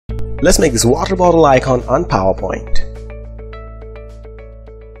Let's make this water bottle icon on PowerPoint.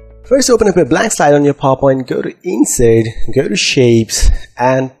 First, open up a blank slide on your PowerPoint, go to Insert, go to Shapes,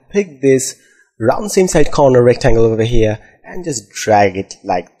 and pick this round same side corner rectangle over here and just drag it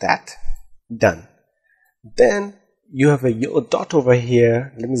like that. Done. Then you have a yellow dot over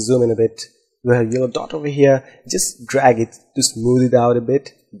here. Let me zoom in a bit. You have a yellow dot over here. Just drag it to smooth it out a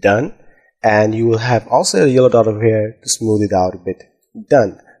bit. Done. And you will have also a yellow dot over here to smooth it out a bit.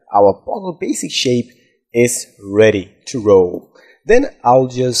 Done. Our bottle basic shape is ready to roll. Then I'll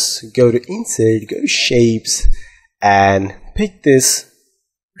just go to Insert, go to Shapes, and pick this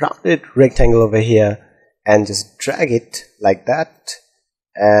rounded rectangle over here and just drag it like that.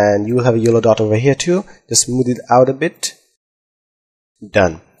 And you will have a yellow dot over here too. Just smooth it out a bit.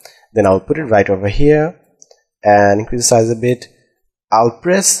 Done. Then I'll put it right over here and increase the size a bit. I'll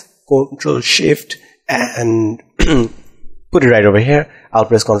press Ctrl Shift and put it right over here. I'll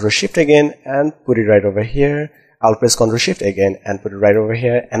press Ctrl Shift again and put it right over here. I'll press Ctrl Shift again and put it right over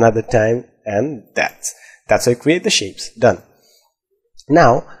here another time, and that's how you create the shapes. Done.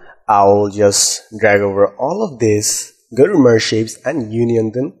 Now I'll just drag over all of this, go to Merge Shapes and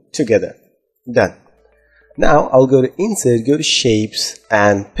union them together. Done. Now I'll go to Insert, go to Shapes,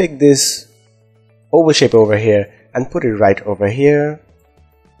 and pick this oval shape over here and put it right over here.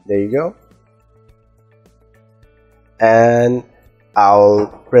 There you go. And I'll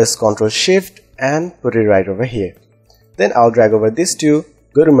press Ctrl Shift and put it right over here. Then I'll drag over this too,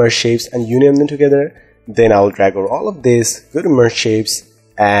 go to Merge Shapes and union them together. Then I'll drag over all of this, go to Merge Shapes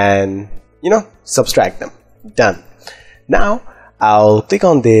and subtract them. Done. Now I'll click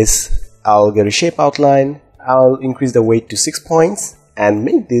on this, I'll go to Shape Outline, I'll increase the weight to 6 points and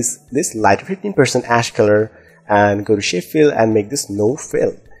make this lighter 15% ash color, and go to Shape Fill and make this no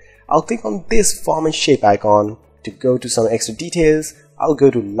fill. I'll click on this Form and Shape icon to go to some extra details. I'll go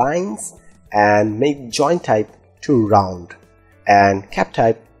to Lines and make Joint Type to Round and Cap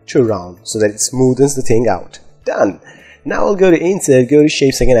Type to Round so that it smoothens the thing out. Done. Now I'll go to Insert, go to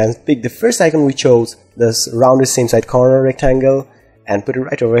Shapes again and pick the first icon we chose, this rounded same side corner rectangle, and put it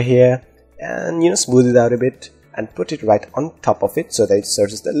right over here and smooth it out a bit and put it right on top of it so that it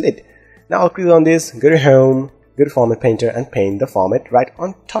serves as the lid. Now I'll click on this, go to Home, go to Format Painter and paint the format right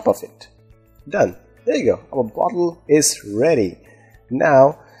on top of it. Done. There you go. Our bottle is ready.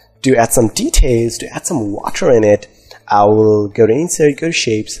 Now to add some details, to add some water in it, I will go to Insert, go to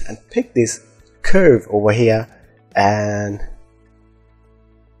Shapes and pick this curve over here and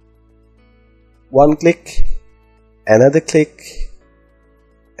one click, another click,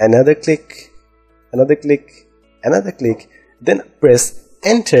 another click, another click, another click, then press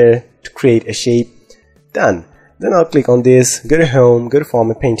Enter to create a shape. Done. Then I'll click on this, go to Home, go to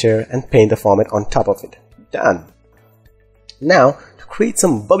Format Painter and paint the format on top of it. Done. Now to create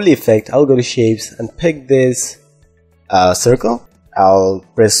some bubbly effect, I'll go to Shapes and pick this circle. I'll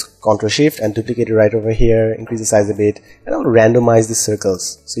press Ctrl Shift and duplicate it right over here, increase the size a bit, and I'll randomize the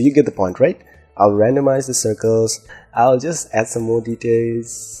circles. So you get the point, right? I'll randomize the circles. I'll just add some more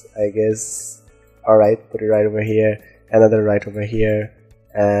details, I guess. Alright, put it right over here, another right over here,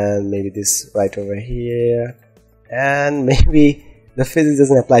 and maybe this right over here. And maybe the physics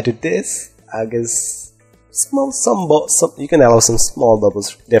doesn't apply to this. I guess you can allow some small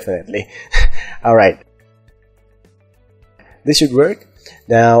bubbles, definitely. Alright. This should work.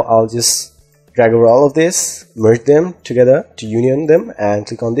 Now I'll just drag over all of this, merge them together to union them, and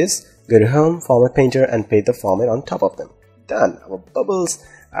click on this, go to Home, Format Painter and paint the format on top of them. Done. Our bubbles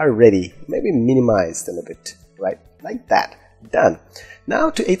are ready. Maybe minimize them a bit, right? Like that. Done. Now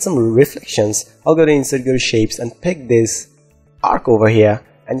to add some reflections, I'll go to Insert, go to Shapes and pick this arc over here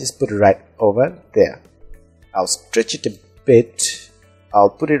and just put it right over there. I'll stretch it a bit. I'll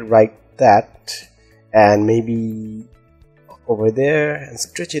put it right that and maybe over there and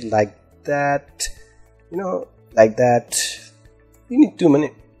stretch it like that. Like that. You need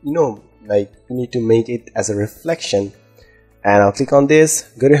to make it as a reflection. And I'll click on this,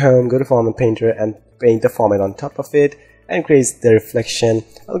 go to Home, go to Format Painter and paint the format on top of it and create the reflection.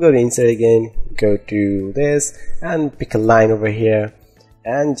 I'll go to Insert again, go to this and pick a line over here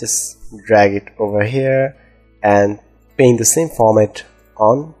and just drag it over here and paint the same format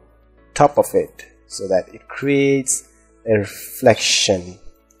on top of it so that it creates a reflection.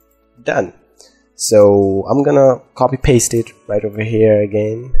 Done. So I'm gonna copy paste it right over here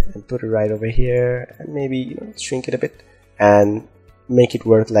again and put it right over here and maybe shrink it a bit and make it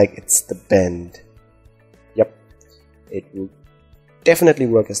work like it's the bend. Yep, it will definitely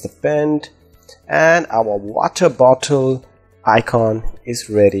work as the bend, and our water bottle icon is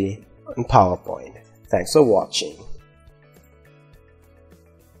ready on PowerPoint. Thanks for watching.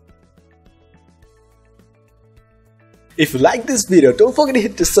 If you like this video, don't forget to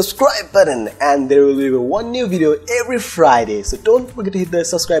hit the subscribe button, and there will be one new video every Friday. So don't forget to hit the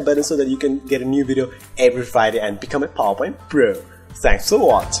subscribe button so that you can get a new video every Friday and become a PowerPoint pro. Thanks for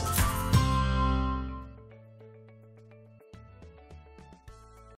watching.